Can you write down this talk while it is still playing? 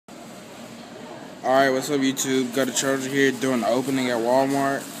Alright, what's up YouTube? Got a charger here doing the opening at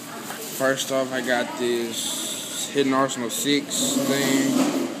Walmart. First off, I got this Hidden Arsenal 6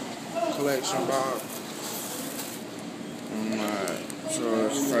 thing, collection box. So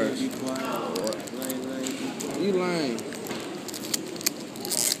it's first. You lame.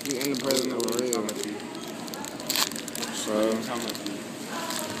 You in the president of real. So,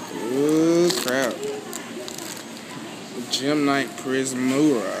 ooh crap. Gem Knight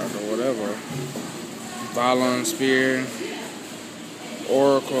Prismura or whatever. Violon Spear,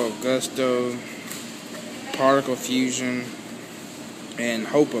 Oracle of Gusto, Particle Fusion, and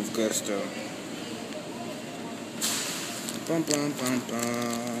Hope of Gusto. Bum bum bum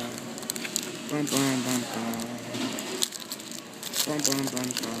bum. Bum bum bum bum. Bum bum bum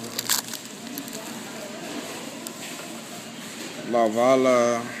bum.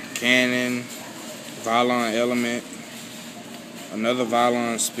 Lavala Cannon, Violon Element, another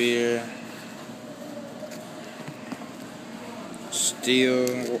Spear,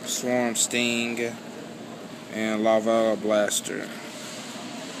 Steelswarm Sting, and Lavala Blaster.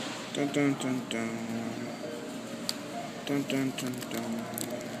 Dun dun dun dun. Dun dun dun dun.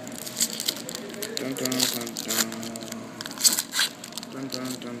 Dun dun dun dun. Dun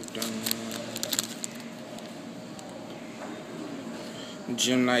dun dun dun.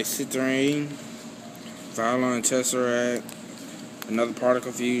 Gem Knight Citrine, Violon Tesseract, another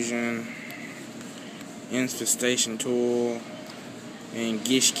Particle Fusion, Infestation Tool, and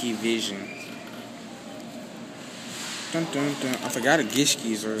Gishki Vision. Dun dun dun. I forgot a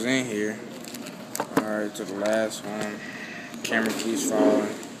Gishki's was in here. Alright, to the last one. Camera keeps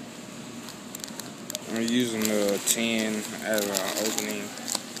falling. I'm using the 10 as an opening.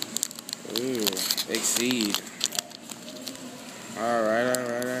 Ooh, Exceed. Alright.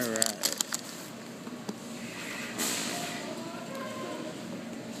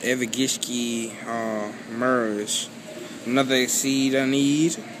 Evigishiki Merrowgeist. Another Exceed I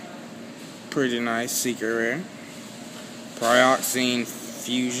need. Pretty nice, secret rare. Pyroxene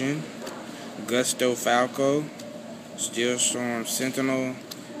Fusion. Gusto Falco. Steelswarm Sentinel.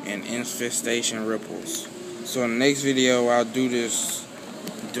 And Infestation Ripples. So in the next video I'll do this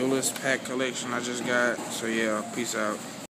Duelist pack collection I just got. So yeah, peace out.